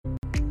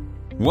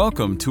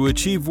Welcome to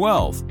Achieve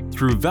Wealth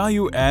through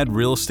value-add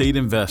real estate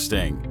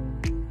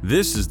investing.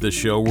 This is the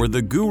show where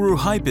the guru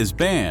hype is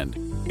banned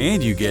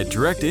and you get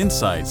direct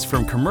insights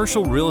from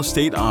commercial real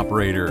estate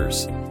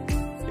operators.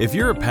 If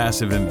you're a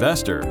passive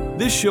investor,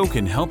 this show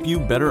can help you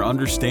better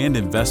understand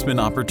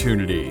investment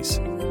opportunities.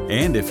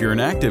 And if you're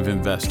an active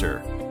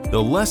investor,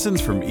 the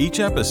lessons from each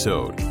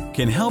episode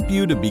can help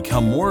you to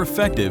become more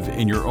effective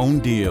in your own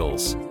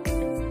deals.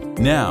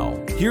 Now,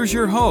 here's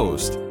your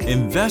host,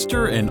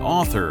 investor and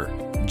author,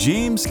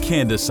 James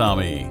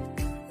Kandasamy.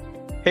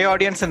 Hey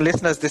audience and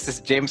listeners, this is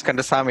James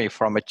Kandasamy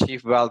from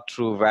Achieve Wealth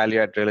through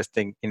Value-Add Real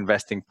Estate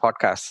Investing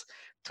podcast.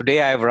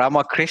 Today I have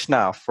Rama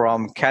Krishna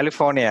from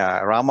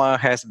California. Rama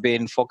has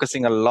been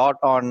focusing a lot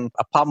on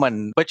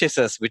apartment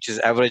purchases, which is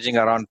averaging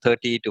around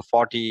 30 to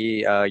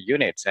 40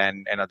 units.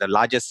 And the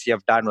largest he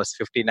have done was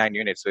 59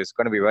 units. So it's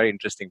going to be very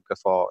interesting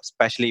because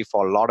especially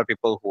for a lot of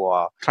people who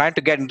are trying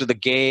to get into the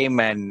game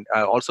and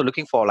also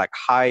looking for like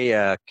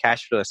high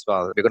cash flow as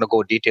well. We're going to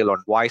go detail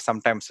on why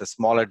sometimes the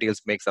smaller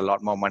deals makes a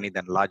lot more money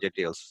than larger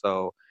deals.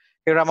 So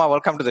hey Rama,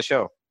 welcome to the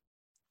show.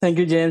 Thank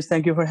you, James.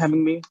 Thank you for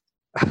having me.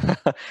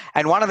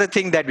 And one of the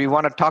things that we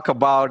want to talk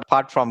about,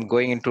 apart from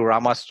going into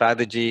Rama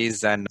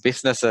strategies and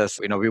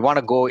businesses, we want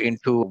to go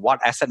into what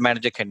asset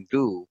manager can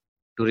do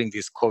during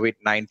this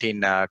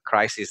COVID-19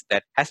 crisis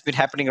that has been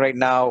happening right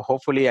now.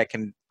 Hopefully, I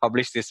can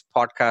publish this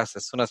podcast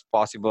as soon as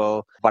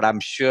possible, but I'm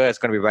sure it's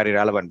going to be very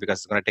relevant because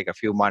it's going to take a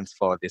few months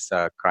for this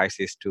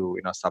crisis to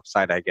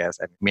subside, I guess,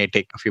 and it may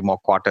take a few more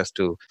quarters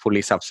to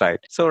fully subside.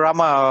 So,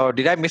 Rama,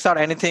 did I miss out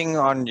anything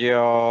on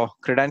your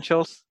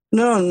credentials?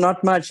 No,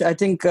 not much. I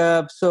think,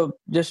 so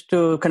just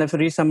to kind of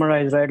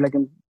re-summarize, right, like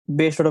I'm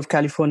based out of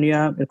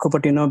California,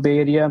 Cupertino, Bay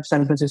Area,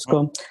 San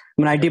Francisco.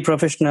 I'm an IT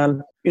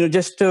professional.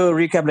 Just to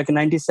recap, like in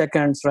 90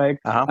 seconds, right,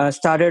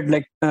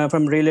 started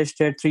from real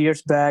estate 3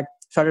 years back,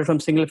 started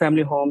from single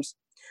family homes.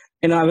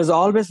 I was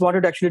always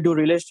wanted to actually do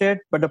real estate,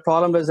 but the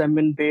problem was I'm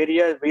in Bay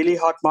Area, really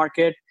hot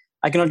market.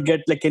 I cannot get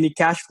like any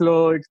cash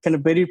flow. It's kind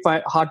of very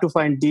hard to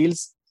find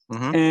deals.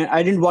 And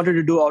I didn't want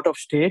to do out of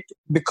state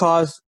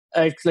because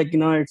it's like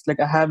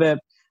I have a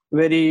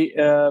very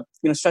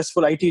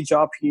stressful IT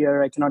job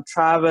here. I cannot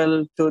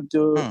travel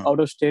to out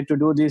of state to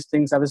do these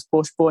things. I was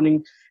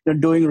postponing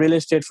doing real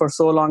estate for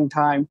so long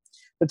time.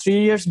 But 3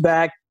 years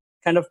back,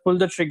 kind of pulled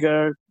the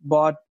trigger,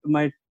 bought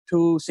my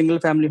 2 single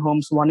family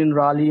homes, one in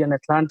Raleigh and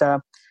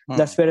Atlanta.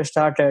 That's where I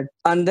started.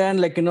 And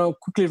then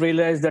quickly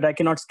realized that I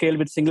cannot scale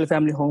with single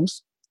family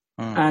homes.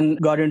 And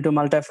got into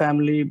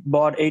multifamily,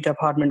 bought 8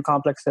 apartment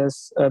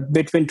complexes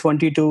between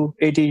 20 to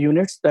 80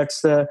 units.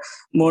 That's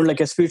more like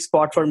a sweet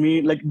spot for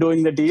me, like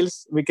doing the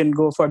deals. We can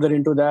go further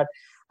into that.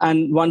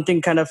 And one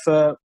thing kind of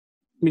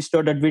missed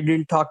out that we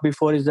didn't talk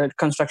before is that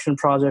construction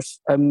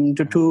projects.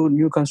 To 2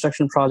 new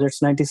construction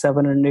projects,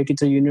 97 and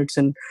 83 units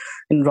in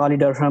Raleigh,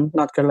 Durham,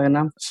 North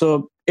Carolina.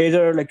 So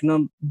either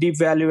deep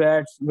value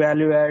adds,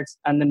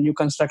 and then new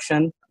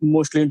construction,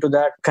 mostly into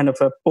that kind of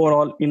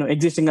overall,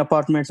 existing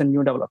apartments and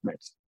new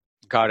developments.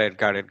 Got it.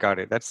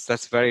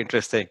 That's very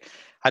interesting.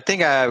 I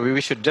think we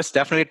should just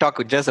definitely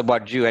talk just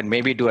about you and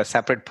maybe do a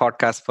separate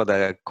podcast for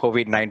the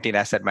COVID-19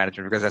 asset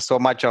management because there's so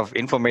much of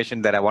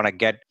information that I want to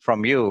get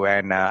from you.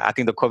 And I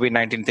think the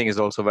COVID-19 thing is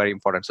also very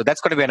important. So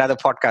that's going to be another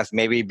podcast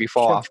maybe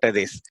before or after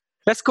this.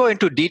 Let's go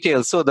into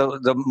details. So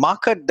the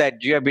market that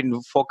you have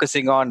been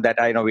focusing on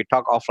that I know we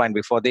talked offline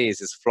before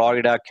this is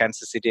Florida,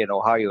 Kansas City, and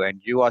Ohio,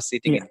 and you are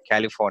sitting in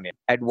California.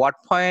 At what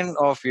point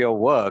of your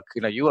work,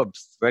 you are a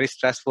very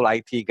stressful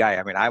IT guy.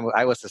 I mean,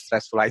 I was a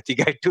stressful IT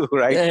guy too,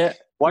 right?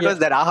 What was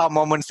that aha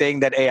moment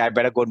saying that, hey, I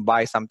better go and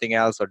buy something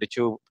else? Or did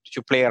you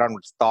play around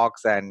with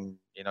stocks and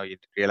you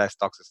realize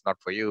stocks is not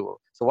for you?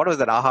 So what was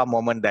that aha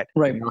moment that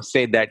you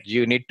say that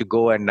you need to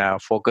go and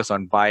focus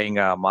on buying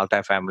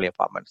multifamily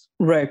apartments?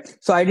 Right.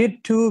 So I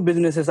did 2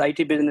 businesses,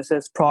 IT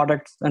businesses,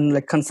 products and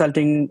like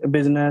consulting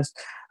business.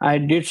 I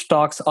did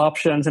stocks,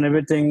 options and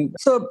everything.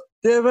 So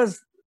there was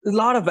a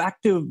lot of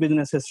active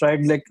businesses, right?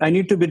 Like I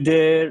need to be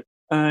there,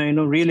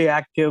 really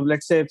active.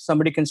 Let's say if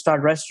somebody can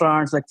start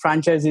restaurants, like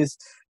franchises,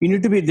 you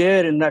need to be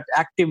there in that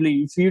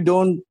actively. If you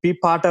don't be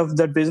part of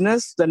that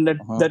business, then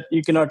that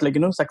you cannot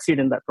succeed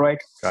in that, right?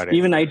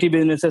 Even IT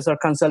businesses are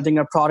consulting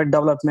or product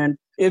development.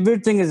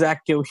 Everything is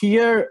active.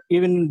 Here,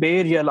 even in Bay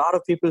Area, a lot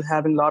of people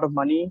having a lot of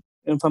money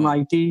from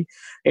IT,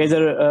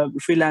 either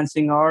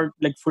freelancing or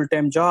like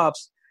full-time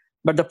jobs.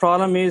 But the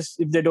problem is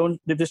if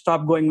they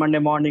stop going Monday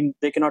morning,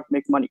 they cannot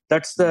make money.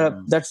 That's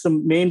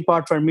the main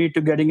part for me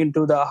to getting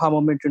into the aha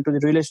moment into the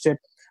real estate.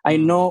 I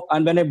know,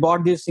 and when I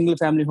bought these single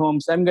family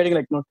homes, I'm getting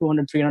like $200,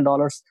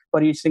 $300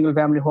 for each single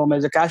family home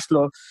as a cash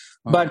flow.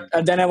 But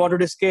then I wanted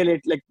to scale it.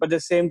 But at the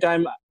same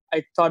time,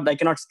 I thought I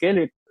cannot scale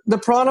it. The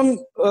problem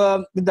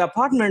with the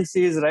apartments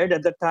is, right,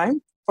 at the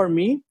time, for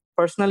me,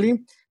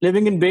 personally,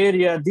 living in Bay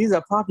Area, these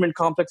apartment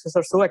complexes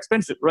are so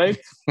expensive, right?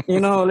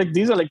 These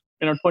are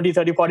 20,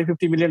 30, 40,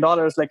 $50 million.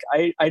 Like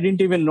I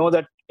didn't even know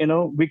that,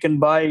 we can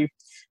buy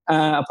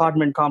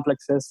apartment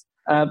complexes.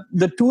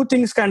 The two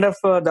things kind of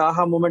the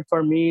aha moment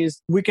for me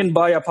is we can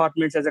buy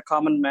apartments as a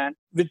common man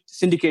with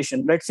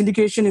syndication, right?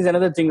 Syndication is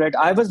another thing, right?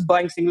 I was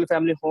buying single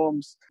family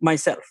homes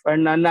myself,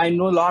 and I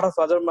know a lot of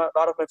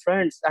my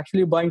friends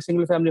actually buying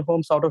single family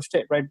homes out of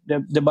state, right?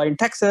 They buy in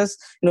Texas,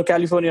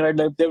 California, right?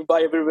 Like they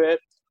buy everywhere,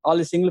 all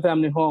the single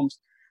family homes.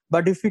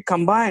 But if we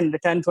combine the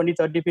 10, 20,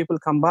 30 people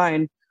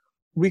combine,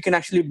 we can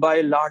actually buy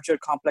larger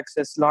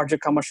complexes, larger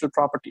commercial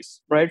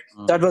properties, right?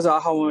 That was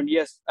aha moment.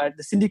 Yes,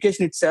 the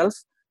syndication itself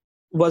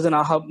was an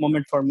aha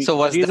moment for me. So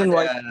was the reason that,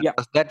 why,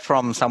 was that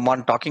from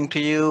someone talking to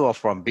you, or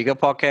from Bigger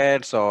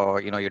Pockets,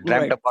 or you dreamt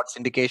right. about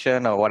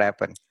syndication, or what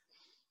happened?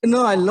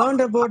 No, I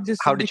learned about this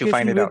How did you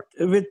find it out?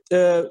 with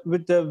the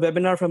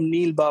webinar from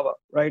Neil Baba,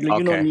 right?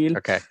 Like Neil.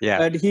 Okay,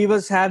 yeah. And he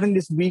was having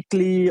this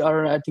weekly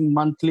or I think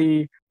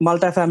monthly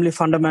multifamily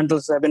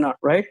fundamentals webinar,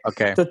 right?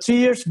 Okay. So 3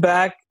 years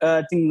back,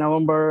 I think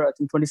November,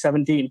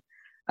 2017,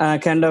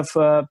 had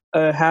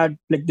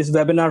like this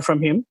webinar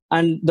from him.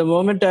 And the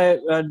moment I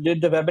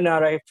did the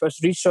webinar, I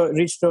first reached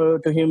to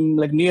him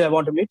like, Neil, I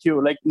want to meet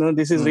you. Like, no,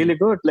 this is really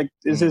good. Like,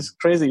 this is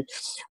crazy,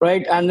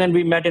 right? And then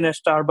we met in a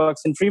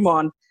Starbucks in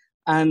Fremont.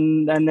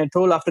 And I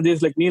told after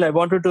this, like, Neil, I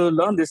wanted to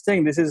learn this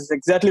thing. This is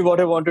exactly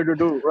what I wanted to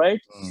do, right?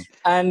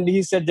 And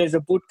he said there's a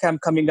boot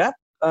camp coming up,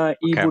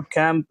 e-boot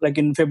camp, like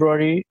in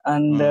February.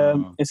 And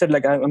he said,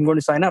 like, I'm going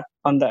to sign up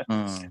on that,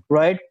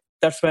 right?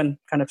 That's when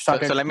kind of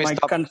started so let me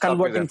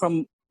converting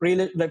from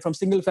from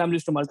single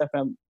families to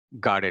multifamily.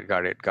 Got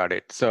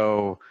it.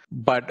 So,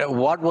 but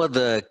what were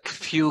the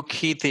few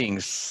key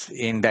things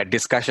in that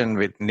discussion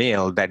with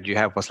Neil that you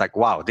have was like,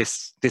 wow,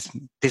 this is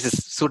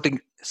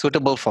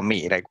suitable for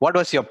me? Like, what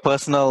was your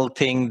personal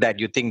thing that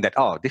you think that,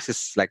 oh, this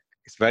is like,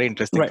 it's very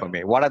interesting for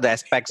me? What are the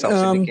aspects of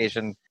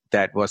syndication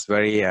that was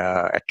very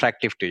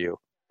attractive to you?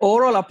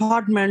 Overall,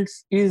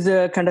 apartments is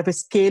kind of a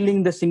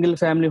scaling the single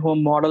family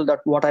home model.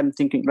 That what I'm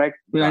thinking, right?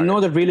 I know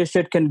that real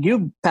estate can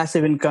give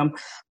passive income,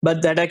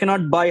 but that I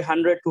cannot buy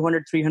 100,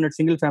 200, 300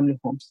 single family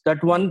homes.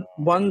 That one,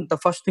 the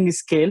first thing is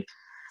scale.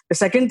 The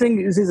second thing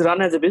is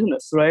run as a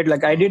business, right?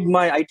 Like I did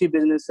my IT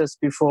businesses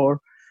before.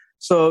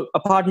 So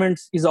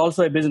apartments is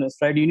also a business,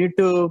 right? You need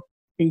to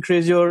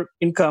increase your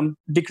income,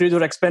 decrease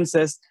your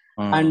expenses,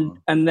 and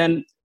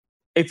then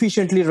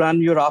efficiently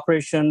run your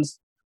operations.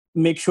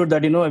 Make sure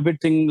that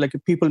everything like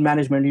people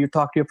management. You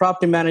talk to your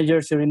property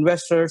managers, your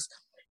investors,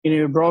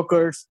 your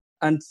brokers,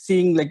 and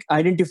seeing like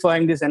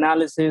identifying this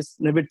analysis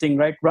and everything,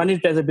 right? Run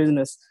it as a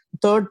business.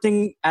 Third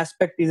thing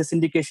aspect is a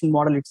syndication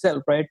model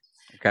itself, right?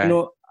 Okay.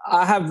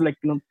 I have like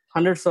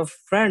hundreds of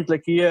friends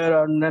like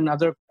here, and then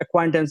other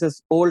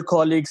acquaintances, old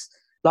colleagues.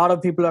 A lot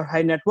of people are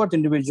high net worth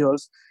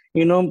individuals.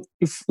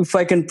 If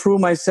I can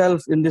prove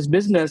myself in this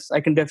business,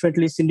 I can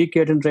definitely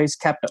syndicate and raise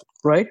capital,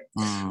 right?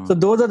 So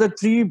those are the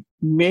three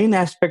main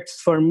aspects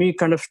for me,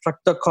 kind of struck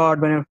the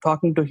chord when I'm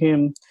talking to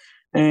him.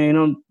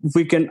 And,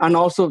 we can, and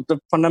also the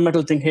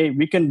fundamental thing, hey,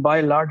 we can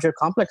buy larger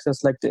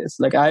complexes like this.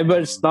 Like I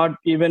was not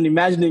even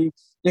imagining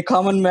a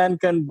common man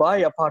can buy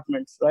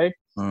apartments, right?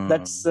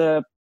 That's,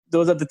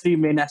 those are the three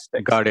main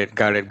aspects. Got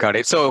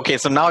it. So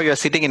now you're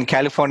sitting in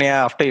California.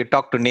 After you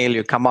talk to Neil,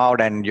 you come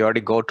out and you already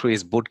go through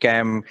his boot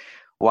camp.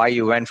 Why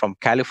you went from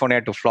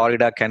California to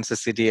Florida,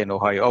 Kansas City, and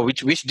Ohio? Oh,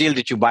 which deal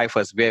did you buy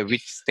first?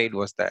 Which state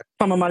was that?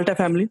 From a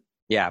multifamily.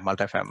 Yeah,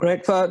 multifamily.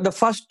 Right. For the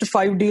first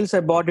 5 deals, I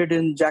bought it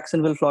in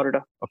Jacksonville,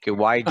 Florida. Okay,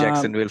 why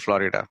Jacksonville,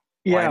 Florida?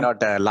 Why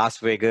not Las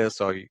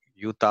Vegas or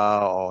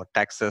Utah or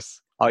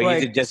Texas? Or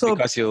is it just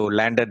because you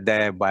landed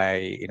there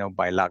by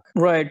luck?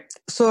 Right.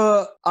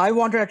 So I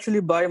want to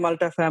actually buy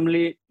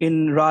multifamily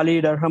in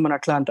Raleigh, Durham, and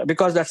Atlanta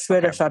because that's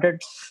where I started.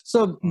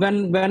 So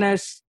when I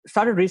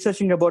started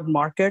researching about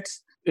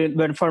markets,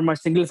 for my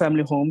single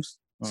family homes,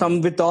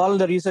 with all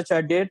the research I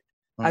did,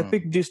 I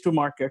picked these two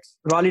markets,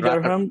 Raleigh,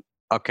 Durham.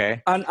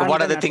 Okay. And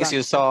what are the things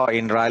you saw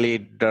in Raleigh,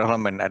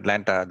 Durham, and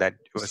Atlanta that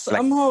was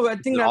somehow I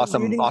think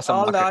awesome, I'm reading awesome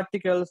all market. the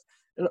articles,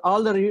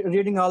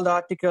 reading all the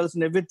articles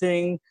and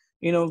everything,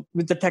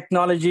 with the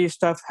technology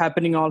stuff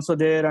happening also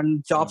there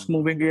and jobs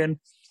moving in.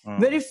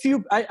 Very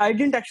few, I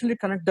didn't actually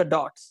connect the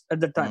dots at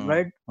the time,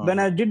 right? When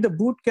I did the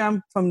boot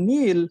camp from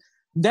Neil,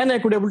 then I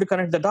could able to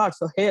connect the dots.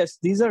 So, yes,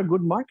 these are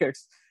good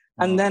markets.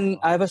 And then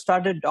I was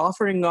started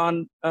offering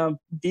on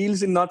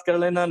deals in North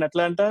Carolina and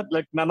Atlanta.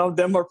 Like none of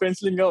them are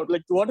penciling out.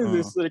 Like what is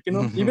this? Like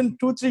even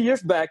 2-3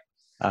 years back,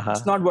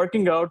 it's not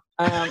working out.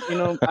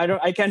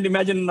 I can't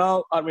imagine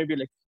now, or maybe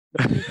like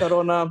the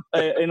pre-corona.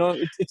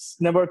 It's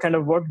never kind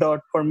of worked out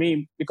for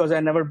me because I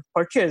never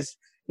purchased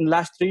in the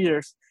last 3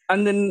 years.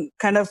 And then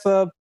kind of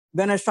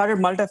when I started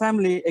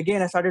multifamily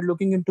again, I started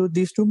looking into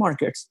these two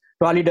markets,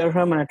 Raleigh,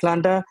 Durham, and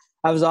Atlanta.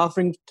 I was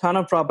offering a ton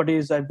of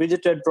properties. I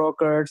visited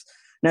brokers.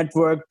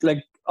 Network,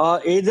 like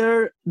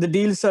either the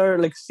deals are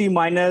like C-,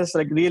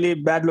 like really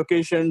bad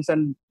locations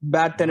and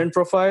bad tenant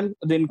profile,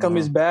 the income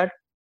is bad,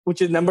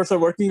 which is numbers are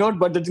working out,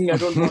 but the thing I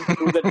don't want to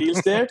do the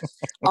deals there,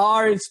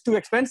 or it's too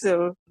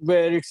expensive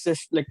where it's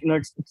just like,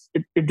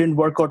 it didn't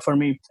work out for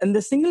me. And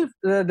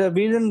the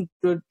reason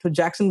to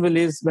Jacksonville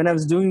is when I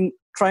was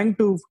trying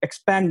to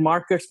expand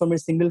markets for my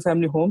single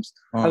family homes.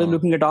 I was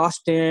looking at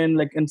Austin,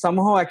 and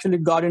somehow actually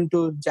got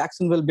into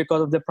Jacksonville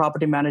because of the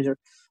property manager.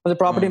 The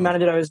property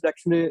manager I was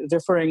actually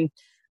referring,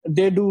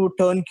 they do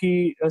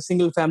turnkey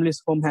single family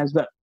home as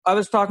well. I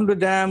was talking to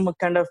them,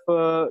 kind of,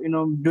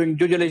 doing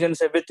due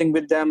diligence, everything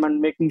with them, and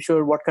making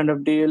sure what kind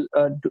of deal,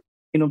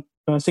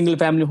 single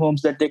family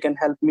homes that they can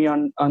help me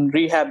on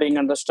rehabbing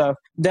and the stuff.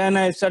 Then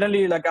I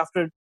suddenly,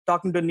 after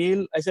talking to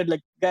Neil, I said,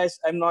 guys,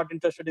 I'm not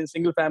interested in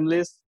single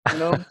families.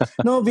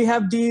 No, we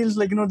have deals,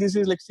 this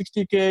is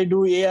 60K,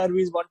 do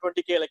ARVs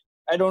 120K.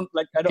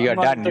 You're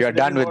done. You're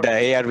done with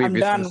the ARV I'm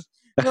business.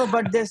 Done.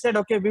 But they said,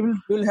 okay,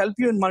 we'll help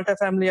you in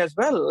multifamily as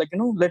well.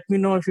 Let me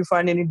know if you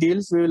find any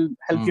deals. We will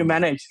help you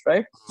manage,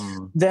 right?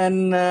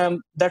 Then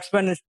that's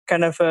when it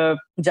kind of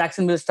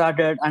Jacksonville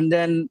started, and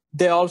then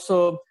they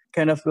also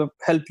kind of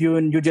help you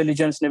in due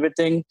diligence and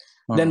everything.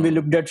 Then we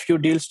looked at few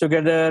deals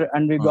together,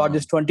 and we got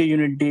this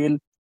 20-unit deal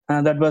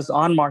that was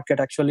on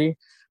market actually.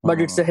 But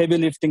it's a heavy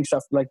lifting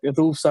stuff. The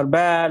roofs are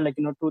bad.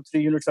 2-3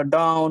 units are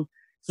down.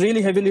 It's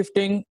really heavy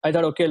lifting. I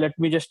thought, okay, let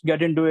me just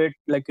get into it.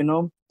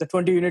 The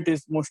 20 unit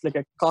is most like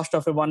a cost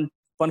of a one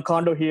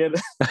condo here,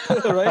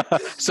 right?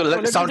 So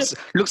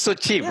looks so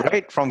cheap,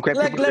 right? From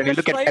when you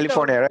look at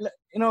California, right?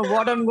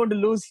 What I'm going to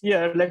lose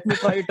here. Let me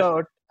try it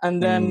out,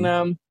 and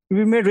then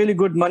we made really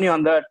good money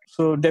on that.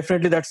 So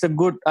definitely that's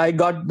I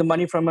got the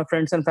money from my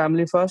friends and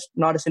family first,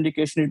 not a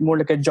syndication. It's more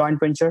like a joint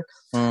venture.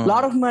 A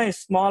lot of my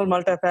small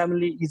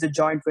multifamily is a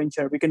joint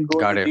venture. We can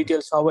go into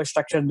details how I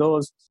structured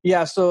those.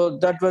 Yeah, so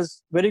that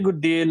was very good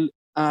deal.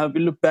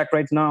 We look back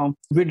right now.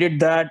 We did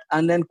that.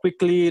 And then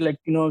quickly,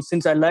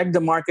 since I liked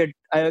the market,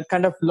 I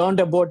kind of learned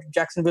about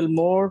Jacksonville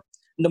more.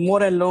 The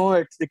more I know,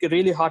 it's a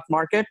really hot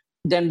market.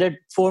 Then did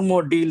 4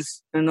 more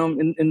deals, in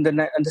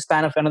the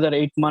span of another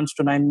 8 months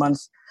to 9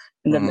 months.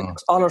 And then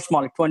all are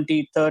small,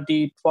 20,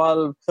 30,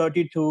 12,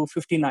 30 to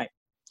 59.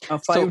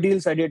 5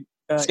 deals I did.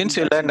 Since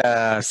you learned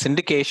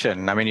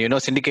syndication,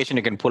 syndication,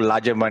 you can pull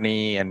larger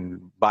money and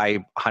buy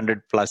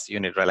 100 plus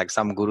unit, right? Like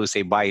some gurus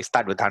say,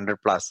 start with 100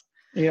 plus.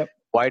 Yep.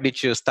 Why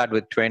did you start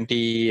with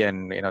 20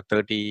 and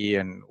 30,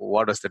 and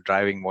what was the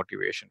driving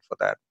motivation for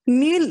that?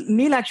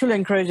 Neil actually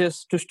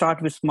encourages to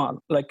start with small.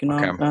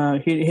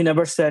 He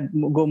never said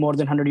go more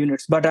than 100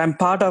 units. But I'm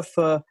part of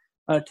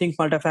Think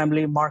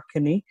Multifamily, Mark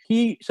Kinney.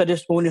 He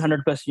suggests only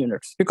 100 plus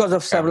units because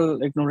of several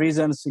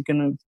reasons.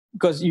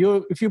 Because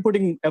if you're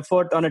putting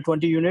effort on a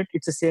 20 unit,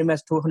 it's the same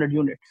as 200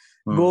 unit.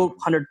 Go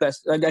 100 plus.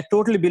 I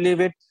totally believe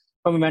it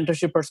from a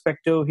mentorship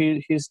perspective.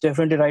 He's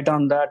definitely right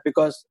on that,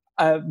 because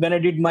when I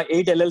did my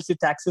 8 LLC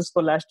taxes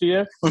for last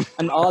year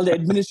and all the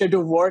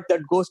administrative work that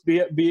goes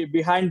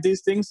behind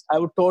these things, I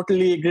would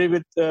totally agree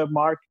with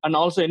Mark, and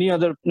also any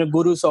other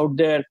gurus out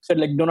there said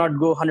do not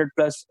go 100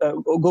 plus,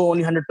 go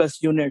only 100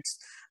 plus units.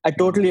 I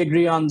totally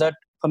agree on that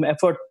from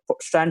effort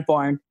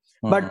standpoint.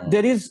 But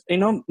there is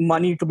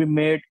money to be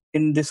made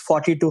in this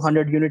 40 to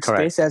 100 unit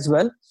space as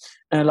well.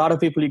 And a lot of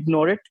people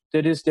ignore it.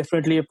 There is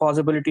definitely a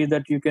possibility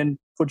that you can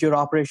put your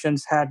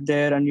operations hat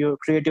there and your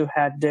creative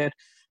hat there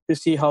to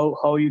see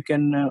how you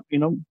can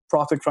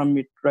profit from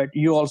it, right?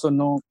 You also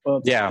know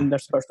in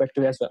that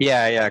perspective as well.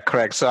 Yeah,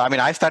 correct. So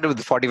I started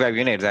with 45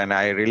 units, and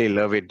I really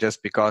love it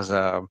just because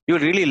you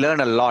really learn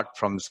a lot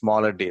from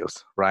smaller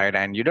deals, right?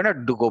 And you don't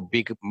have to go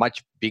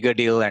much bigger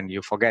deal, and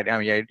you forget.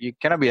 You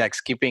cannot be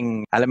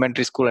skipping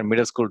elementary school and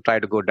middle school, try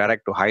to go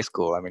direct to high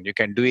school. You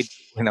can do it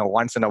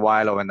once in a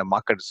while or when the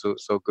market is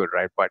so good,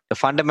 right? But the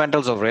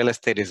fundamentals of real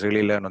estate is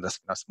really learned on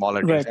the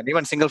smaller deals, and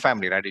even single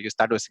family, right? You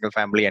start with single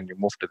family and you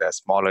move to the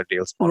smaller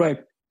deals. Right.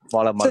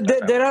 So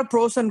there are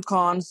pros and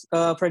cons.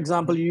 For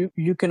example,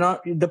 you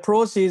cannot. The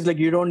pros is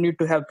you don't need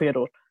to have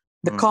payroll.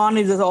 The con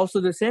is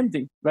also the same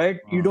thing, right?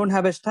 You don't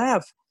have a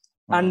staff,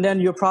 and then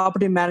your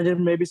property manager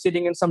may be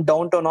sitting in some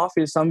downtown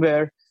office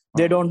somewhere.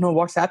 They don't know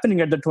what's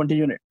happening at the 20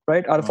 unit,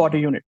 right, or 40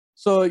 unit.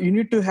 So you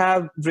need to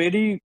have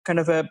really kind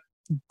of a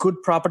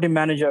good property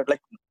manager.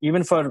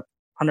 Even for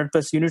 100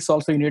 plus units,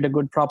 also you need a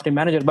good property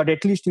manager. But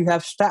at least you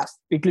have staff.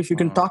 At least you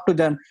can talk to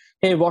them.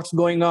 Hey, what's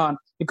going on?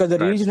 Because the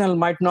regional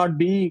might not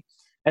be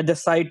at the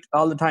site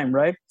all the time,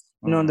 right?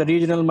 The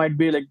regional might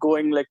be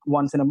going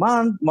once in a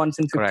month, once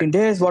in 15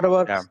 days,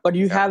 whatever. Yeah. But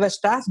you have a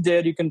staff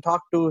there. You can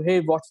talk to,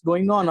 hey, what's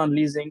going on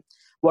leasing?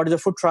 What is the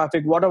foot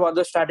traffic? What are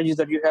other strategies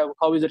that you have?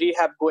 How is the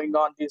rehab going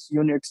on these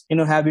units?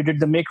 Have you did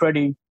the make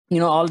ready?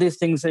 All these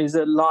things. Is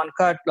the lawn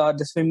cut?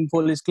 The swimming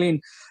pool is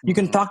clean? You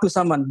can talk to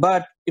someone.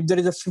 But if there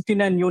is a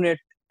 59 unit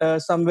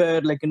somewhere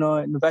in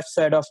the west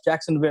side of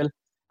Jacksonville,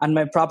 and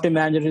my property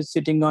manager is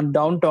sitting on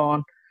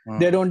downtown,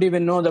 they don't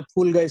even know the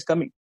pool guy is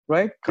coming.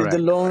 Right? Correct.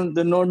 They don't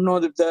know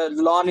that the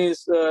lawn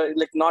is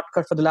not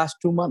cut for the last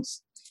 2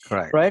 months.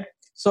 Correct. Right?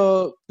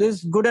 So this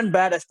is good and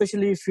bad,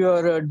 especially if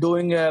you're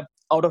doing a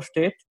out of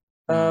state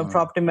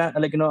property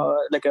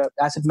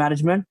asset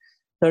management.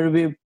 That will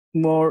be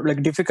more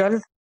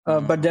difficult.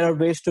 But there are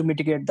ways to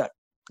mitigate that.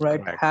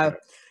 Right? Correct. Have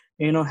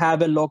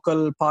have a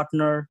local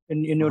partner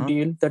in your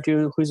deal that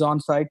who is on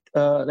site.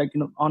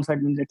 On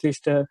site means at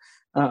least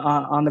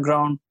on the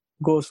ground,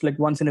 goes like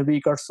once in a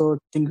week or so.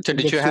 So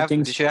did you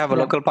have a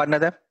local partner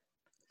there?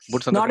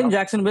 Boots on the Not ground? in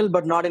Jacksonville,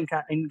 but not in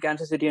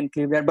Kansas City and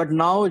Cleveland. But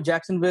now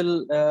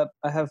Jacksonville,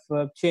 I have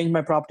changed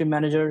my property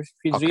manager.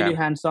 She's really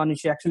hands-on.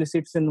 She actually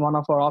sits in one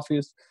of our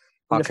offices.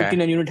 The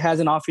 59 unit has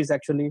an office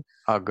actually.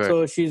 Oh, good.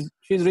 So she's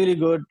really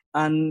good.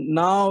 And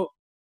now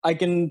I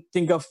can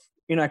think of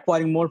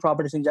acquiring more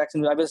properties in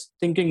Jacksonville. I was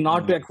thinking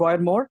not to acquire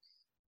more,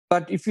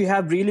 but if you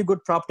have really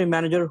good property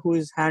manager who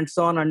is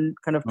hands-on and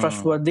kind of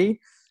trustworthy,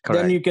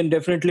 then you can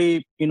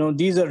definitely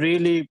these are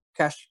really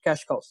cash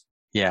cows.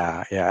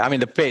 Yeah. I mean,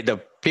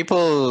 the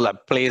people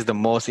plays the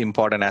most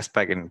important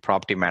aspect in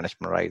property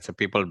management, right? It's a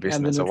people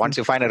business. Absolutely. So once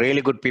you find a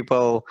really good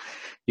people,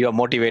 you are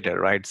motivated,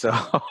 right? So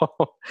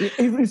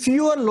if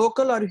you are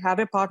local or you have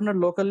a partner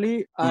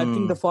locally, I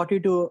think the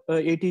 40 to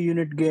 80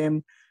 unit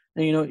game,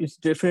 it's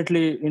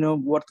definitely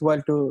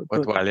worthwhile to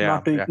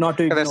not to ignore.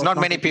 There's not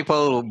many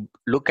people who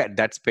look at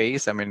that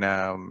space. I mean,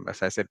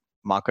 as I said,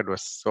 market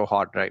was so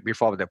hot right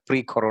before the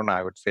pre-corona,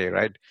 I would say,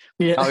 right?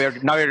 Yeah.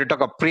 Now we have to talk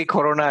about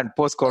pre-corona and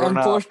post-corona. And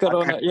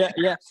post-corona,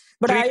 yeah.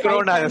 But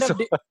pre-corona,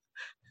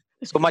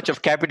 so much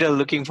of capital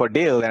looking for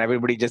deals, and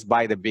everybody just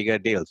buy the bigger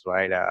deals,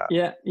 right?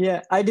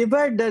 Yeah. I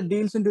divide the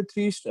deals into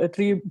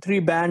three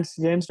bands,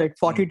 James, like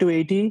 40 to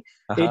 80,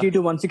 80 to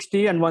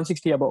 160, and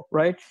 160 above,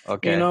 right?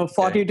 Okay.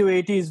 40 to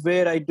 80 is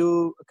where I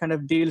do kind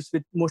of deals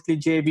with mostly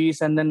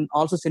JVs, and then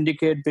also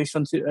syndicate based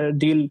on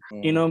deal,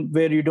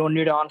 where you don't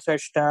need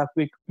on-site staff.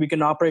 We can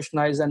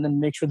operationalize and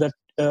then make sure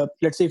that,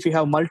 let's say if you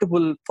have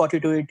multiple 40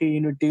 to 80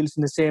 unit deals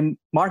in the same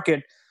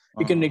market,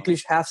 you can at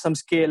least have some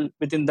scale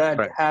within that,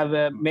 have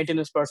a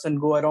maintenance person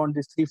go around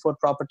these 3-4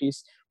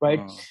 properties, right?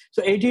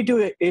 So 80 to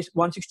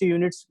 160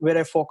 units where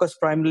I focus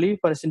primarily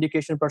for a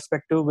syndication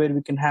perspective, where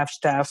we can have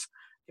staff.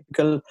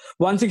 Typical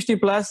 160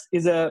 plus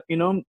is the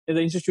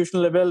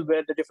institutional level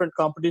where the different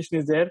competition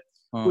is there,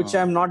 which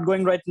I'm not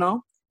going right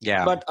now.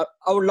 Yeah. But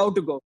I would love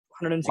to go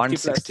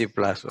 160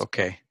 plus.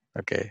 Okay.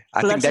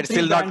 I think that's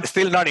still not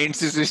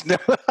institutional.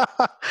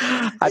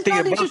 It's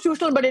not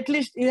institutional, but at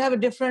least you have a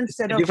different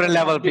set of different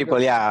level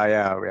people.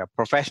 Yeah.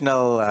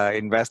 Professional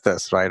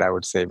investors, right? I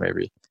would say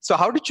maybe. So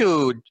how did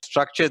you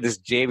structure this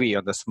JV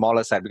on the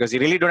smaller side? Because you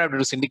really don't have to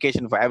do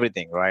syndication for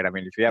everything, right? I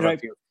mean, if you have a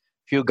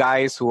few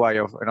guys who are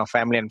your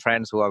family and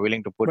friends who are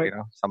willing to put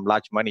some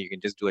large money, you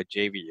can just do a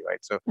JV, right?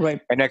 So can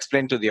you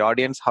explain to the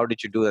audience how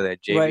did you do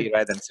that JV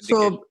rather than syndication?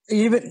 So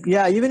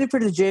even if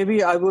it is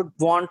JV, I would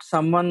want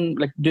someone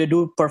like they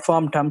do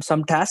perform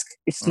some task.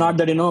 It's not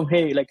that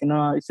hey,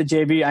 it's a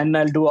JV and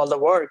I'll do all the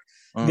work.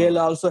 They'll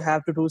also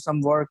have to do some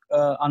work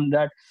on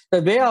that.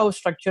 The way I was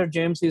structured,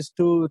 James, is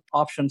two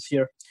options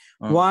here.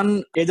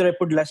 One, either I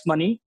put less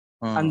money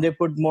and they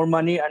put more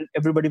money and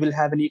everybody will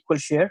have an equal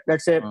share.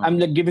 Let's say I'm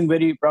like giving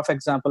very rough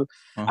example.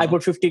 I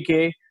put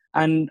 50K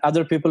and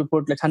other people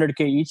put like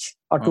 100K each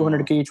or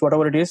 200K each,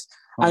 whatever it is.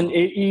 And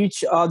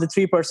each of the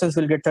 3 persons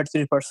will get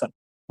 33%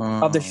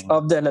 of the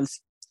LLC,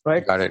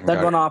 right? Got it.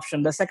 That's one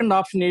option. The second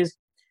option is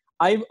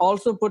I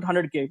also put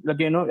 100K.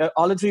 Like,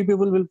 all the 3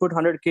 people will put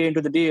 100K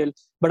into the deal,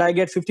 but I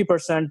get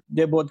 50%.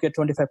 They both get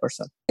 25%.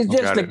 It's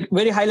just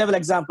very high level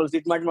examples.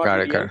 It might not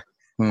be real.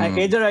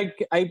 Either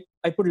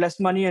I put less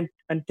money and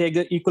take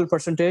the equal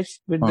percentage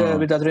with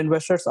other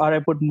investors, or I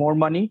put more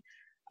money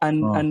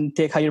and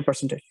take higher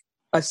percentage.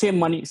 Same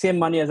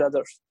money as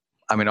others.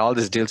 I mean, all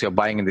these deals you're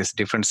buying in these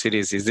different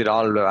cities, is it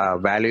all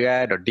value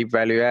add or deep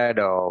value add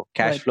or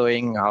cash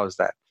flowing? How is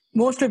that?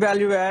 Mostly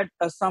value add.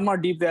 Some are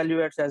deep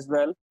value adds as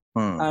well.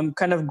 I'm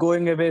kind of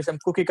going away some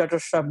cookie cutter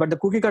stuff, but the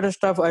cookie cutter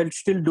stuff I'll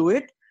still do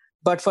it,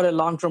 but for a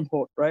long term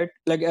hold, right?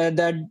 Like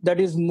that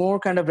is more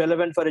kind of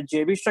relevant for a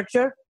JV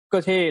structure.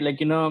 Because hey,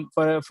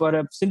 for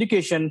a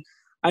syndication,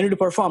 I need to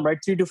perform, right?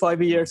 3 to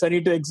 5 years, I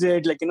need to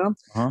exit,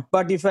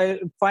 But if I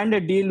find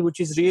a deal which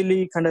is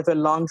really kind of a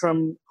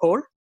long-term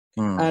hold,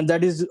 and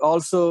that is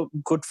also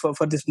good for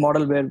this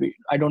model where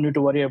I don't need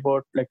to worry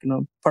about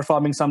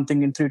performing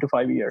something in 3 to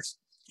 5 years.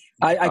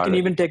 I can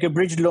even take a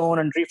bridge loan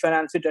and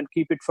refinance it and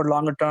keep it for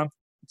longer term.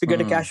 If you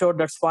get a cash out,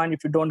 that's fine.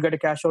 If you don't get a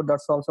cash out,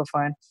 that's also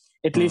fine.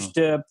 At least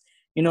you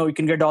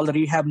can get all the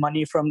rehab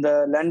money from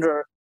the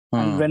lender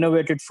and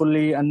renovate it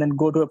fully, and then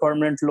go to a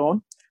permanent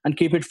loan and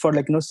keep it for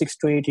 6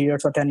 to 8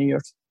 years or 10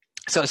 years.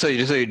 So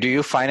do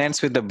you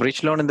finance with the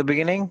bridge loan in the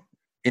beginning?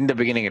 In the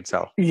beginning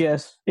itself?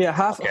 Yes. Yeah.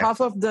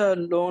 Half of the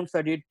loans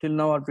I did till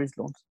now are bridge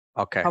loans.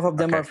 Okay. Half of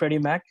them are Freddie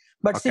Mac.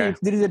 But see, if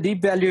there is a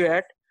deep value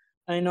add,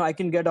 I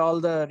can get all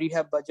the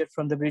rehab budget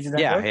from the bridge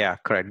lender. Yeah,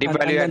 correct. Deep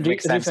value add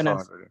makes sense.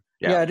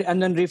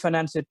 And then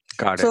refinance it.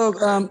 Got it.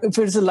 So if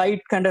it's a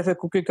light kind of a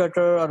cookie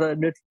cutter or a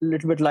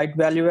little bit light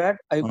value add,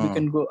 I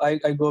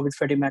go with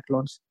Freddie Mac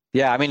loans.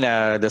 Yeah, I mean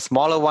the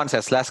smaller ones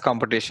has less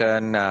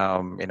competition.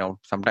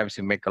 Sometimes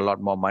you make a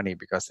lot more money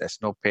because there's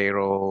no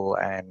payroll,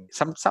 and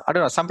some I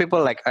don't know. Some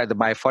people like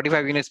my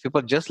 45 units.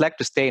 People just like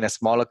to stay in a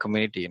smaller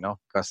community,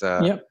 because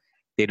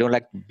They don't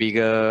like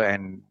bigger,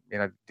 and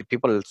the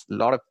people, a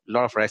lot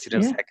of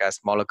residents like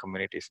smaller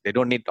communities. They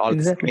don't need all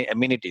these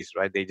amenities,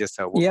 right? They just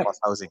workforce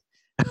housing.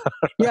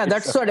 Yeah,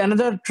 that's what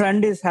another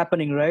trend is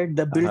happening, right?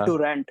 The build to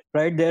rent,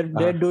 right?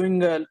 They're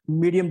doing a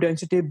medium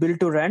density build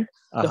to rent.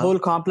 The whole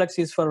complex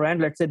is for rent.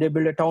 Let's say they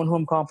build a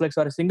townhome complex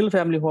or a single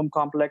family home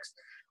complex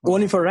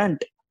only for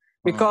rent,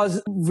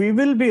 because we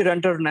will be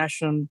renter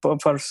nation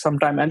for some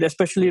time, and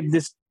especially if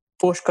this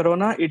post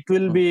corona, it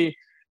will be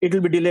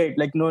delayed.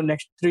 Like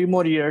next 3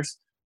 more years.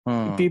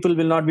 People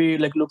will not be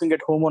like looking at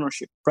home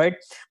ownership, right?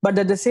 But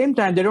at the same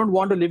time, they don't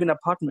want to live in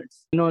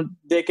apartments.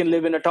 They can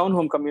live in a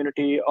townhome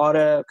community or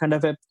a kind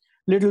of a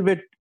little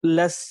bit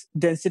less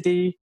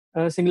density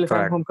single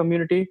family home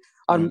community,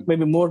 or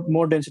maybe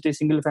more density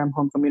single family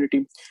home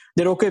community.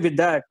 They're okay with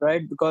that,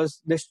 right?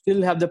 Because they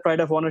still have the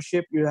pride of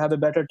ownership. You have a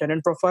better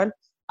tenant profile,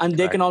 and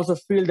they can also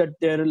feel that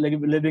they're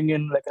living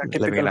in like a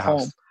typical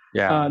home.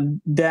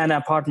 Than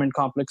apartment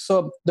complex.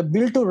 So the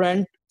build to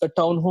rent, a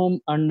townhome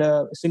and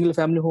a single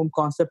family home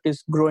concept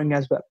is growing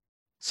as well.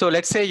 So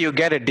let's say you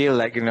get a deal,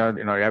 like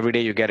every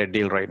day you get a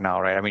deal right now,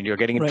 right? I mean, you're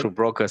getting it through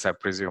brokers, I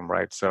presume,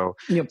 right? So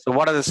so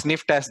what are the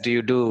sniff tests do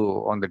you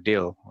do on the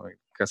deal?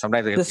 Because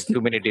sometimes there's too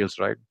many deals,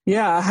 right?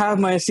 Yeah, I have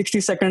my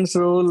 60 seconds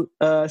rule,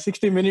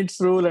 60 minutes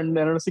rule,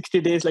 and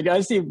 60 days. Like I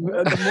see,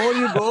 the more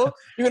you go,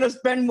 you're going to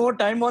spend more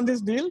time on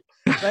this deal,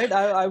 right?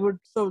 I would.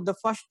 So the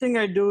first thing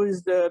I do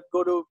is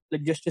go to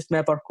like Justice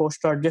Map or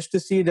CoStar just to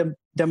see the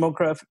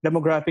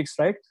demographics,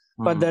 right?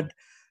 But that.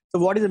 So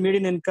what is the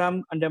median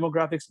income and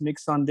demographics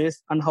mix on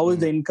this, and how is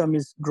the income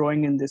is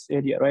growing in this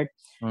area, right?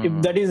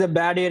 If that is a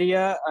bad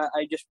area,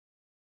 I just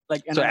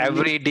like. So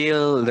every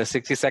deal, the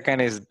 60-second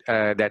is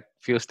that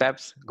few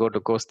steps. Go to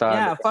CoStar.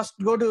 Yeah, first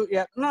go to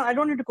No, I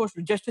don't need to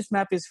CoStar. Justice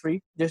Map is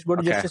free. Just go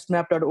to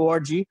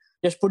justicemap.org.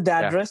 Just put the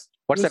address.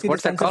 What's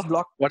that called?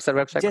 Block. What's the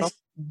website called?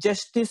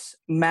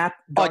 JusticeMap.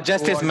 Oh,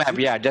 Justice Map.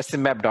 Yeah,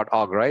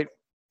 justicemap.org, right?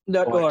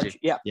 .org.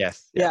 Yeah.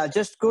 Yes. Yeah,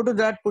 just go to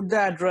that. Put the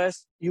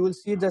address. You will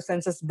see the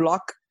census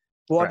block.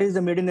 What is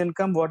the median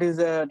income? What is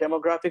the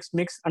demographics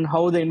mix, and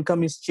how the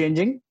income is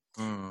changing?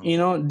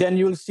 Then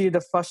you'll see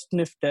the first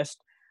sniff test,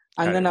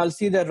 and then I'll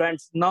see the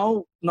rents.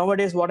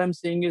 Nowadays, what I'm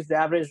seeing is the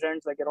average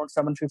rent like around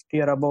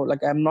 750 or above.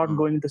 Like I'm not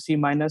going to C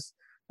minus,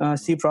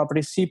 C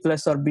property, C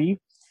plus or B.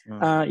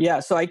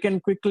 So I can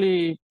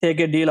quickly take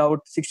a deal out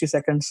 60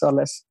 seconds or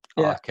less.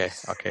 Yeah.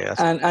 Okay.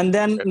 And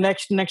then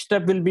next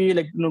step will be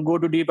like go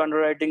to deep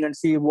underwriting and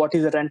see what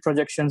is the rent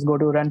projections. Go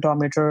to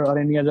Rentometer or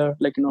any other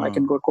I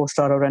can go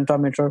CoStar or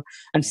Rentometer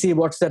and see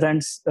what's the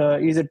rents.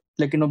 Is it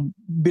like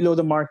below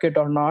the market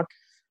or not?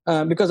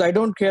 Because I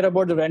don't care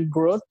about the rent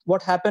growth.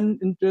 What happened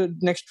in the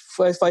next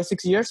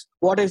 5-6 years?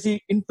 What is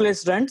the in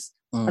place rents?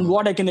 And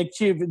what I can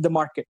achieve with the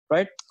market,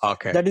 right?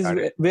 Okay. That is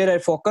where I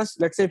focus.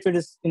 Let's say if it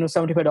is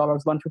 $75,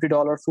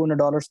 $150,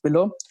 $200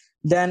 below,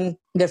 then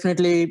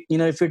definitely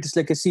if it is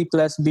like a C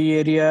plus B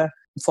area,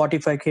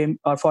 45K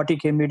or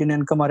 40K median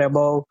income or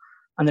above,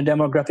 and the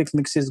demographics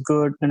mix is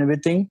good and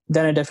everything,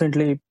 then I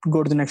definitely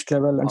go to the next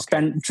level and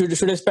spend.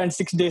 Should I spend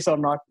 6 days or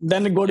not?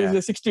 Then I go to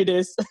the 60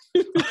 days.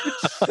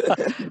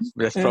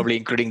 That's probably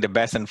including the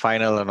best and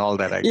final and all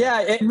that.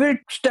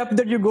 Every step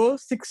that you go,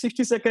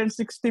 60 seconds,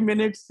 60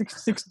 minutes,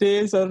 6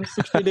 days or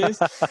 60 days,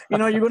 you're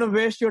going to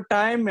waste your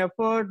time,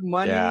 effort,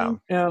 money.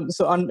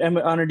 So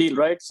on a deal,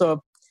 right?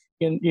 So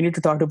you need to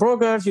talk to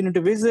brokers, you need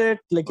to visit,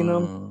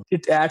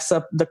 it adds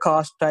up the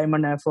cost, time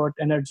and effort,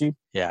 energy.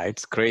 Yeah,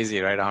 it's crazy,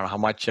 right? How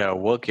much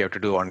work you have to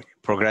do on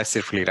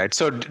progressively, right?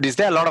 So is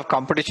there a lot of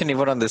competition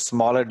even on the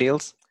smaller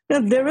deals? Yeah,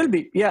 there will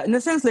be. Yeah, in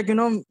a sense,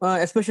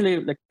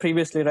 especially like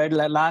previously, right?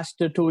 Like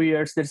last 2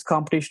 years, there's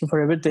competition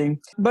for everything.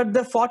 But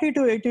the 40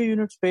 to 80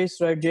 unit space,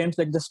 right, James,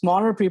 like the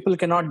smaller people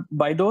cannot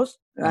buy those,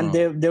 and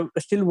they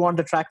still want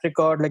the track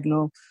record,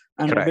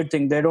 and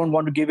everything. They don't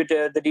want to give it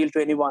the deal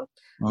to anyone.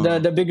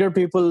 The bigger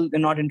people are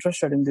not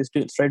interested in these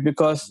deals, right?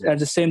 Because at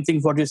the same thing,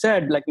 what you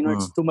said,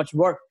 it's too much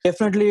work.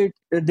 Definitely,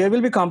 there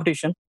will be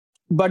competition.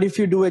 But if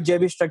you do a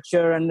JV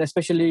structure, and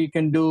especially you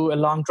can do a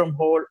long-term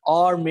hold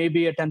or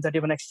maybe a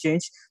 1031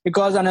 exchange,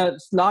 because on a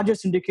larger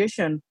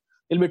syndication,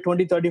 it'll be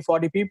 20, 30,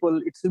 40 people.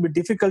 It will be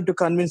difficult to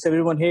convince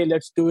everyone, hey,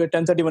 let's do a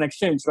 1031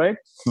 exchange, right?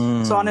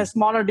 So on a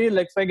smaller deal,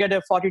 like if I get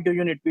a 42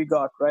 unit we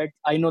got, right?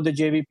 I know the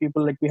JV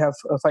people, we have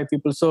 5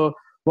 people. So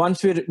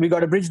once we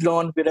got a bridge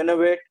loan, we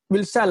renovate,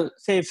 we'll sell.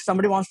 Say if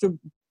somebody wants to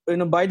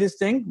buy this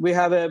thing, we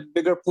have a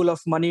bigger pool of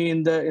money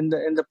in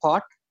the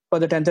pot for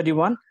the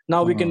 1031.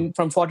 Now we can,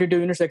 from 42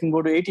 units, I can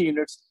go to 80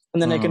 units,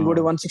 and then I can go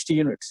to 160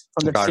 units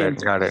from the exchange.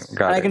 Got it.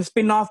 And I can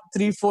spin off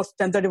 3-4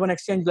 1031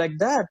 exchange like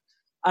that,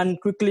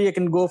 and quickly I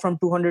can go from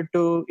 200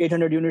 to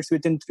 800 units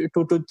within 2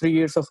 to 3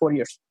 years or 4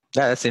 years.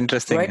 Yeah, that's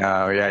interesting.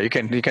 Right?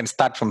 You can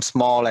start from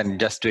small and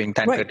just doing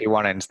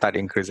 1031 and start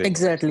increasing.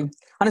 Exactly.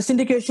 On a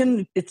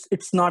syndication,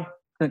 it's not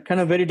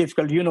kind of very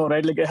difficult,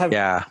 right? Like I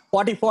have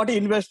 40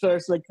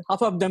 investors, like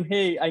half of them,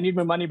 hey, I need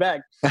my money back.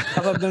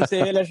 Half of them say,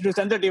 hey, let's do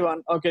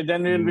 1031. Okay,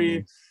 then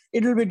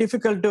it will be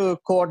difficult to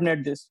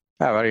coordinate this.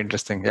 Yeah, very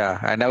interesting. Yeah,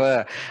 I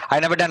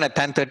never done a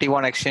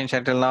 1031 exchange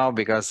until now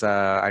because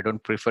I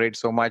don't prefer it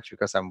so much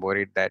because I'm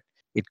worried that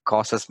it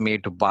causes me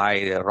to buy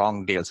the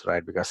wrong deals,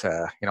 right? Because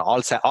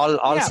all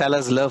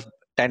sellers love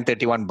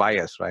 1031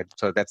 buyers, right?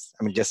 So that's,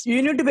 I mean, just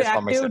you need to be just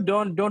for myself.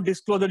 active. Don't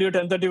disclose that you're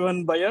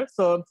 1031 buyer.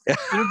 So you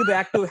need to be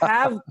active.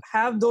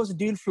 Have those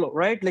deal flow,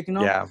 right? Like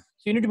Yeah.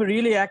 So you need to be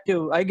really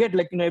active. I get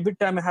every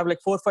time I have like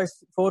 4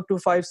 to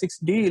 5, 6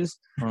 deals,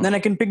 then I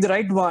can pick the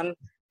right one.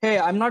 Hey,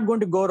 I'm not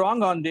going to go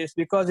wrong on this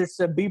because it's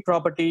a B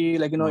property,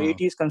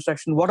 80s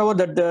construction, whatever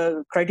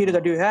the criteria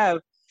that you have.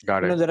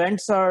 Got it. The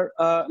rents are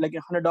like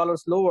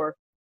 $100 lower.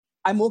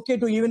 I'm okay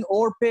to even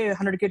overpay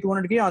 100K,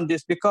 200K on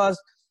this because,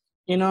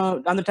 on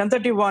the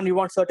 1031, you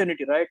want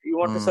certainty, right? You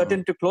want the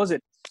certainty to close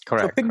it.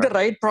 Correct. So pick the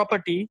right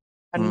property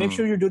and make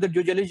sure you do the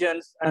due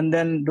diligence and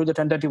then do the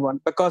 1031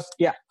 because,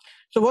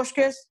 So worst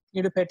case,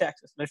 you need to pay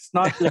taxes. It's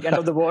not like end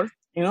of the world,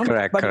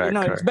 Correct. But, correct.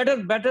 it's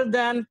better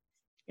than,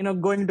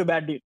 going into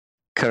bad deal.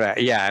 Correct.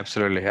 Yeah,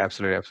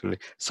 absolutely.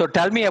 So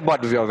tell me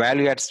about your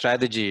value add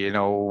strategy.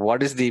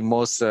 What is the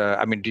most,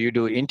 do you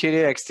do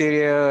interior,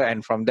 exterior?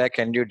 And from there,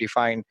 can you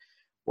define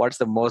what's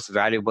the most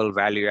valuable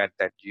value add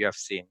that you have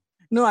seen?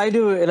 No, I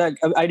do.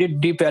 I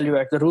did deep value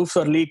add. The roofs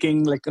are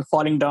leaking,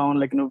 falling down.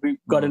 We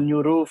got a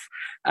new roof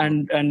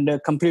and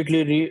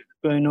completely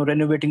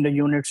renovating the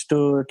units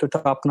to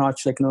top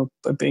notch.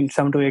 Paying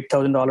 $7,000 to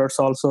 $8,000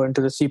 also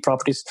into the C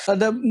properties. I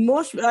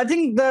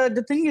think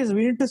the thing is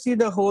we need to see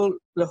the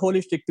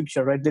holistic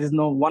picture, right? There is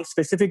no one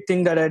specific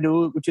thing that I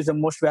do which is the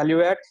most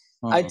value add.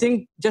 I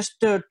think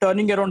just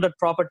turning around that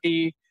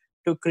property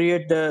to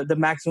create the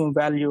maximum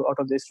value out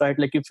of this, right?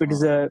 Like if it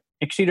is a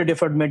exterior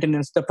deferred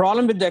maintenance, the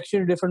problem with the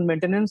exterior deferred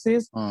maintenance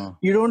is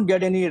you don't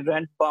get any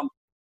rent bump,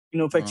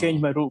 if I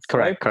change my roof.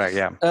 Correct, right?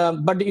 Yeah.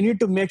 But you need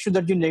to make sure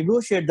that you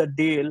negotiate the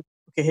deal.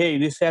 Okay, hey,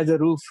 this has a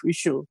roof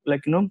issue,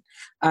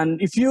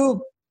 and if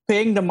you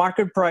paying the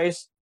market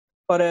price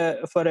for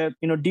a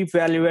deep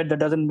value add, that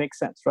doesn't make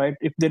sense, right?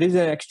 If there is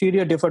an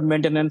exterior deferred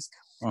maintenance,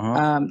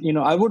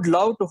 I would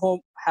love to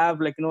have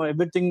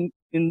everything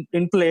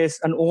in place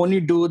and only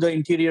do the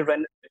interior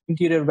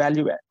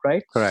value add,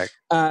 right? Correct.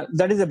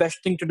 That is the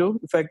best thing to do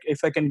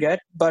if I can get.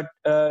 But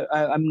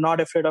I'm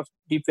not afraid of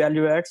deep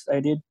value adds.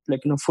 I did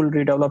full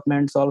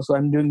redevelopments. Also,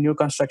 I'm doing new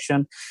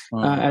construction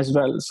as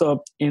well.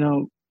 So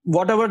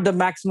whatever the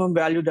maximum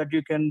value that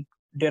you can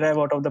derive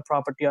out of the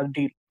property or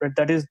deal, right?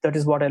 That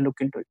is what I look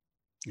into.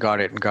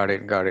 Got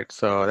it.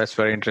 So that's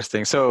very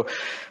interesting. So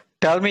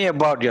tell me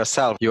about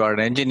yourself. You are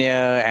an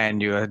engineer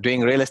and you are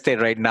doing real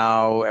estate right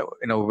now.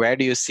 Where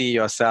do you see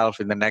yourself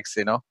in the next,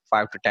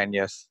 5 to 10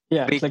 years?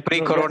 Yeah,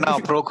 pre-corona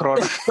or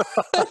pro-corona?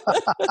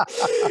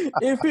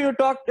 If you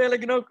talk,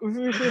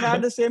 if we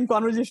had the same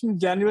conversation in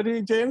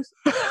January, James,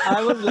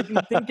 I was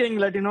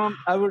thinking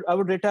I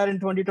would retire in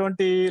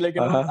 2020.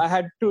 I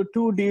had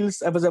two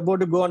deals. I was about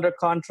to go under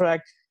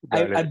contract.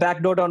 I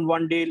backed out on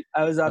one deal.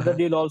 I was other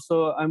deal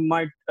also. I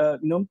might,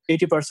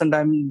 80%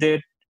 I'm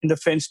there in the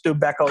fence to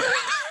back out.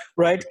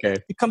 Right? Okay.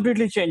 It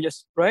completely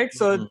changes, right?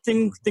 So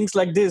things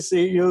like this,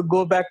 you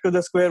go back to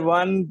the square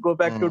one, go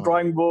back to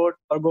drawing board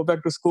or go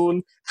back to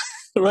school,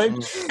 right?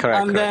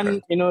 Correct.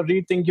 Then,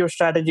 rethink your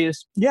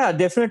strategies. Yeah,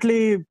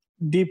 definitely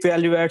deep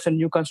value adds and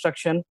new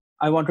construction.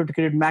 I wanted to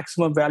create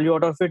maximum value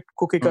out of it.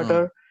 Cookie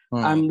cutter,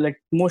 I'm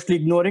mostly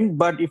ignoring,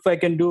 but if I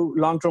can do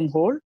long-term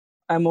hold,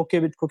 I'm okay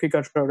with cookie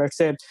cutter. Let's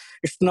say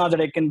it's not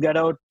that I can get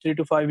out 3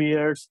 to 5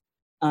 years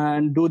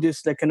and do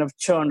this kind of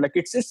churn.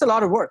 It's a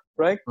lot of work,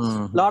 right?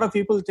 A lot of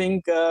people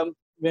think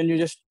when you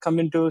just come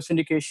into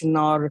syndication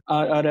or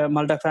a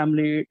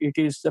multifamily, it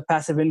is a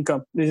passive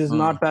income. This is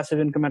not passive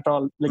income at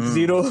all,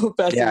 zero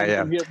passive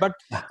income here. But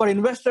for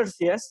investors,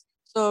 yes.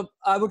 So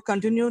I would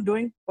continue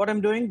doing what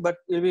I'm doing, but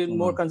a little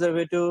more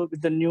conservative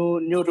with the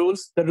new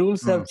rules. The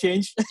rules have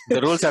changed.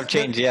 The rules have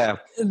changed, yeah.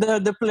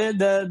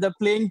 The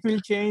playing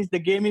field changed. The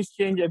game is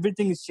changed.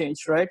 Everything is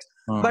changed, right?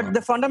 But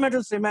the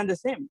fundamentals remain the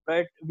same,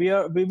 right? We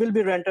will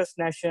be renters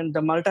nation.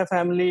 The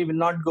multifamily will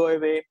not go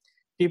away.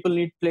 People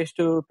need place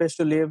to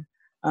live.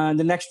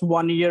 The next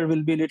 1 year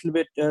will be a little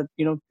bit,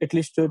 at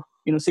least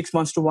 6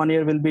 months to 1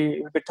 year will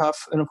be a bit tough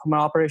from an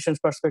operations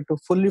perspective,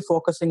 fully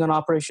focusing on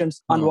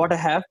operations on what I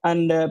have.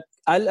 And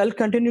I'll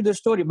continue the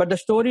story, but the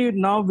story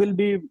now will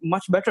be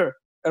much better,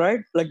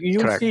 right?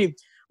 You see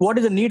what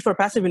is the need for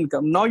passive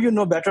income. Now you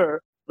know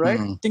better, right?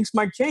 Things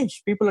might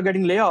change. People are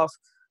getting layoffs.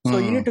 So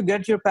you need to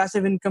get your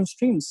passive income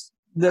streams.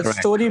 The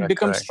story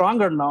becomes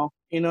stronger now.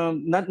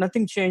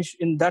 Nothing changed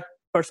in that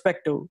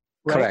perspective.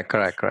 Right?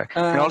 Correct.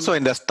 And also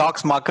in the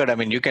stocks market,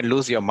 you can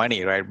lose your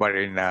money, right? But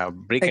in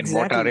brick and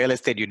mortar real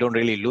estate, you don't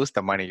really lose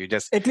the money. You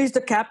just... At least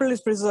the capital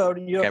is preserved.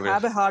 You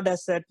have a hard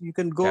asset. You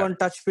can go and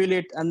touch feel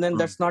it, and then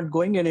that's not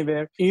going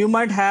anywhere. You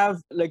might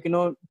have,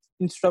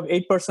 instead of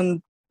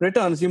 8%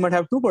 returns, you might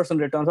have 2%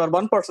 returns or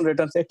 1%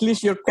 returns. At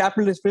least your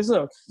capital is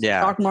preserved.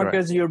 Yeah, stock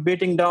markets, you're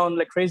beating down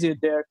like crazy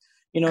there.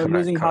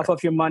 Losing half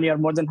of your money or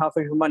more than half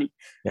of your money,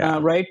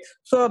 right?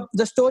 So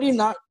the story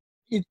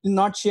it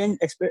not changed.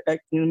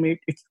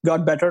 It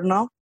got better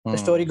now. The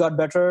story got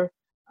better,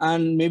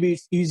 and maybe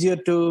it's easier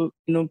to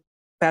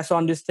pass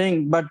on this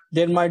thing. But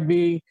there might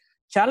be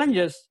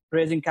challenges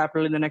raising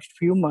capital in the next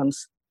few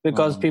months.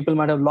 because people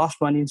might have lost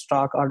money in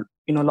stock or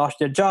lost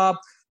their job,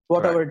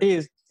 whatever it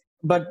is.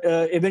 But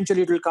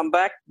eventually it will come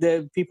back.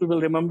 The people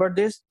will remember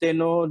this. They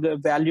know the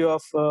value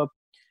of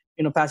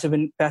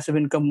passive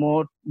income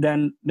more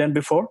than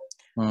before.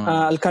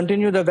 I'll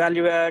continue the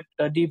value add,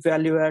 deep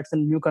value adds,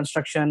 and new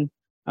construction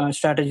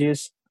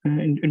strategies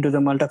into the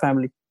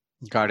multifamily.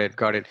 Got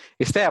it.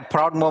 Is there a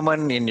proud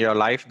moment in your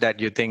life that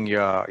you think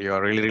you're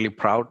really, really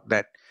proud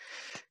that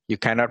you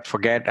cannot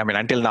forget? I mean,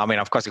 until now,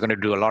 of course, you're going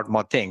to do a lot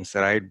more things,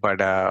 right?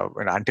 But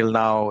until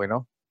now,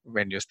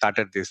 when you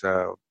started this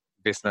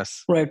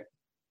business. Right.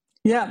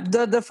 Yeah,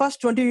 the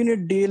first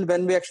 20-unit deal,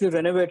 when we actually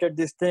renovated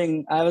this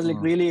thing, I was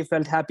really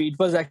felt happy. It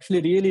was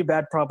actually really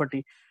bad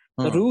property.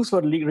 The roofs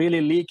were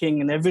really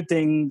leaking and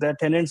everything. The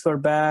tenants were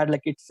bad.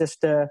 Like it's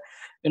just, the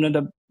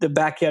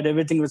backyard,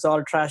 everything was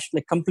all trashed.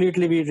 Like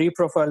completely, we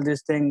reprofiled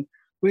this thing.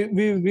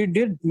 We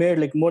did made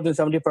like more than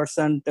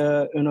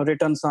 70%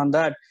 returns on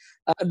that.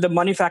 The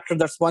money factor,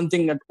 that's one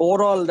thing. That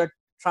overall, that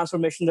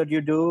transformation that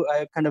you do,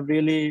 I kind of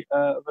really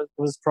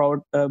was proud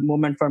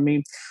moment for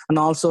me. And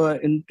also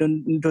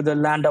into the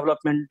land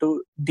development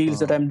deals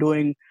that I'm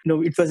doing.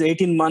 It was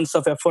 18 months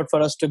of effort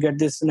for us to get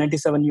this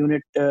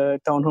 97-unit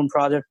townhome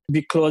project.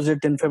 We closed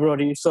it in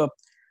February. So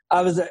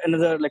I was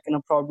another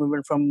proud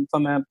moment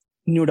from a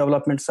new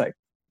development side.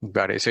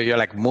 Got it. So you're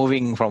like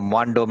moving from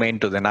one domain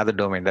to another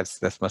domain.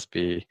 That must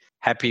be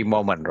happy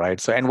moment, right?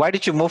 So, and why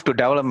did you move to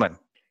development?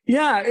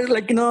 Yeah,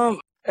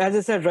 as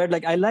I said,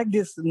 right, I like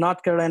this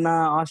North Carolina,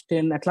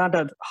 Austin,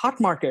 Atlanta, hot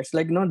markets,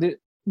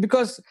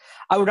 because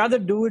I would rather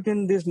do it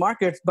in these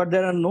markets, but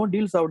there are no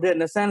deals out there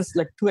in a sense,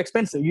 too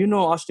expensive.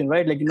 Austin,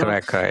 right?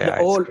 Correct. The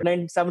old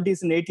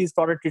 1970s and 80s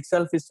product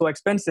itself is so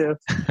expensive.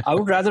 I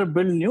would rather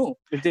build new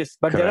with this,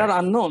 but there are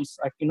unknowns.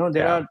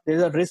 There are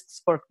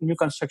risks for new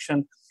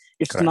construction.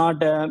 It's not,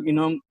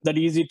 that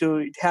easy to.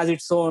 It has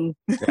its own.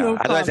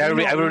 Otherwise,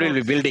 everybody will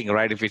be building,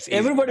 right? If it's easy,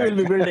 everybody will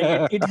be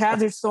building. It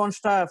has its own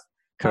stuff.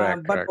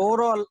 Correct.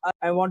 Overall,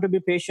 I want to be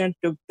patient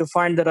to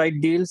find the right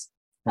deals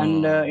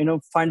and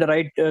find the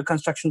right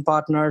construction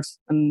partners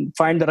and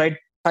find the right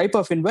type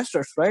of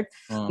investors. Right?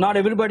 Not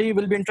everybody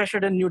will be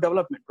interested in new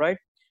development. Right?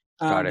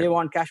 They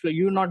want cash flow.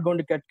 You're not going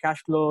to get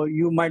cash flow.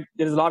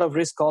 There's a lot of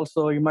risk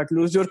also. You might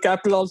lose your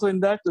capital also in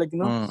that,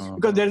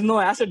 because there's no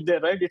asset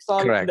there, right? It's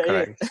all in the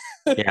air.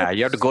 Yeah,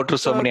 you have to go through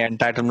so many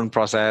entitlement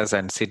process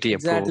and city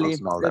approvals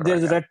and all that.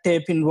 There's red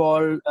tape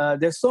involved.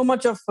 There's so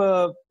much of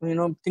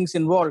things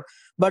involved.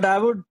 But I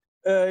would,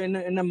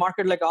 in a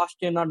market like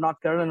Austin or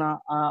North Carolina,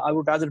 I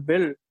would rather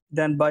build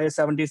than buy a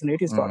 70s and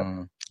 80s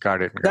product.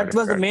 Got it. That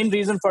was the main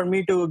reason for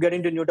me to get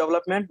into new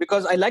development,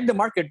 because I like the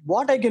market,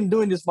 what I can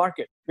do in this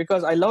market,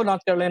 because I love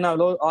North Carolina, I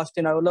love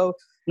Austin, I love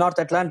North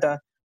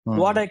Atlanta.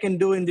 What I can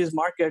do in these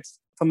markets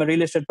from a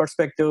real estate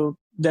perspective,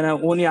 then the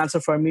only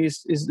answer for me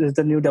is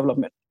the new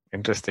development.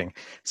 Interesting.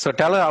 So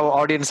tell our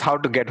audience how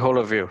to get hold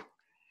of you.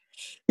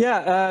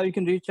 Yeah, you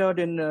can reach out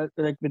with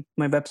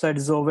my website,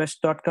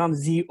 zovest.com,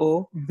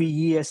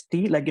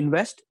 ZOVEST, like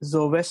invest,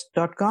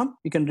 zovest.com.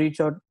 You can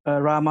reach out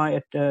Rama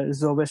at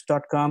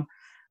zovest.com.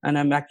 And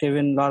I'm active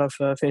in a lot of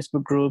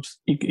Facebook groups.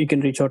 You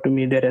can reach out to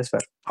me there as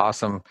well.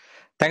 Awesome.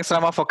 Thanks,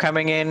 Rama, for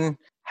coming in.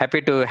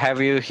 Happy to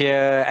have you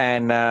here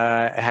and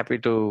happy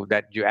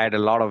that you add a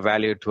lot of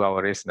value to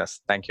our listeners.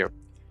 Thank you.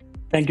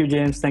 Thank you,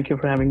 James. Thank you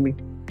for having me.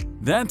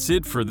 That's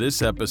it for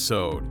this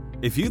episode.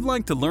 If you'd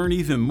like to learn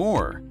even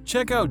more,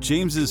 check out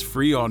James's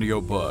free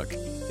audiobook.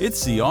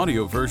 It's the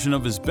audio version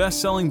of his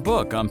best-selling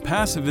book on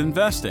passive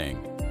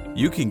investing.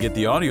 You can get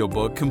the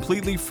audiobook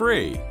completely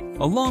free,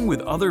 along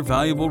with other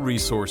valuable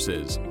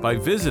resources, by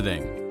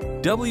visiting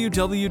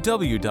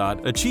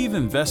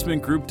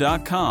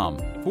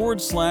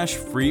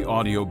www.achieveinvestmentgroup.com/free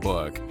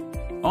audiobook.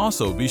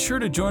 Also, be sure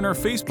to join our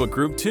Facebook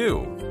group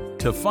too.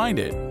 To find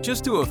it,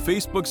 just do a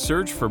Facebook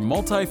search for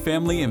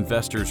Multifamily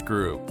Investors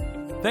Group.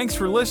 Thanks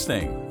for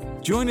listening.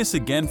 Join us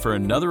again for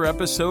another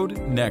episode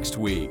next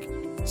week.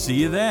 See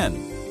you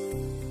then.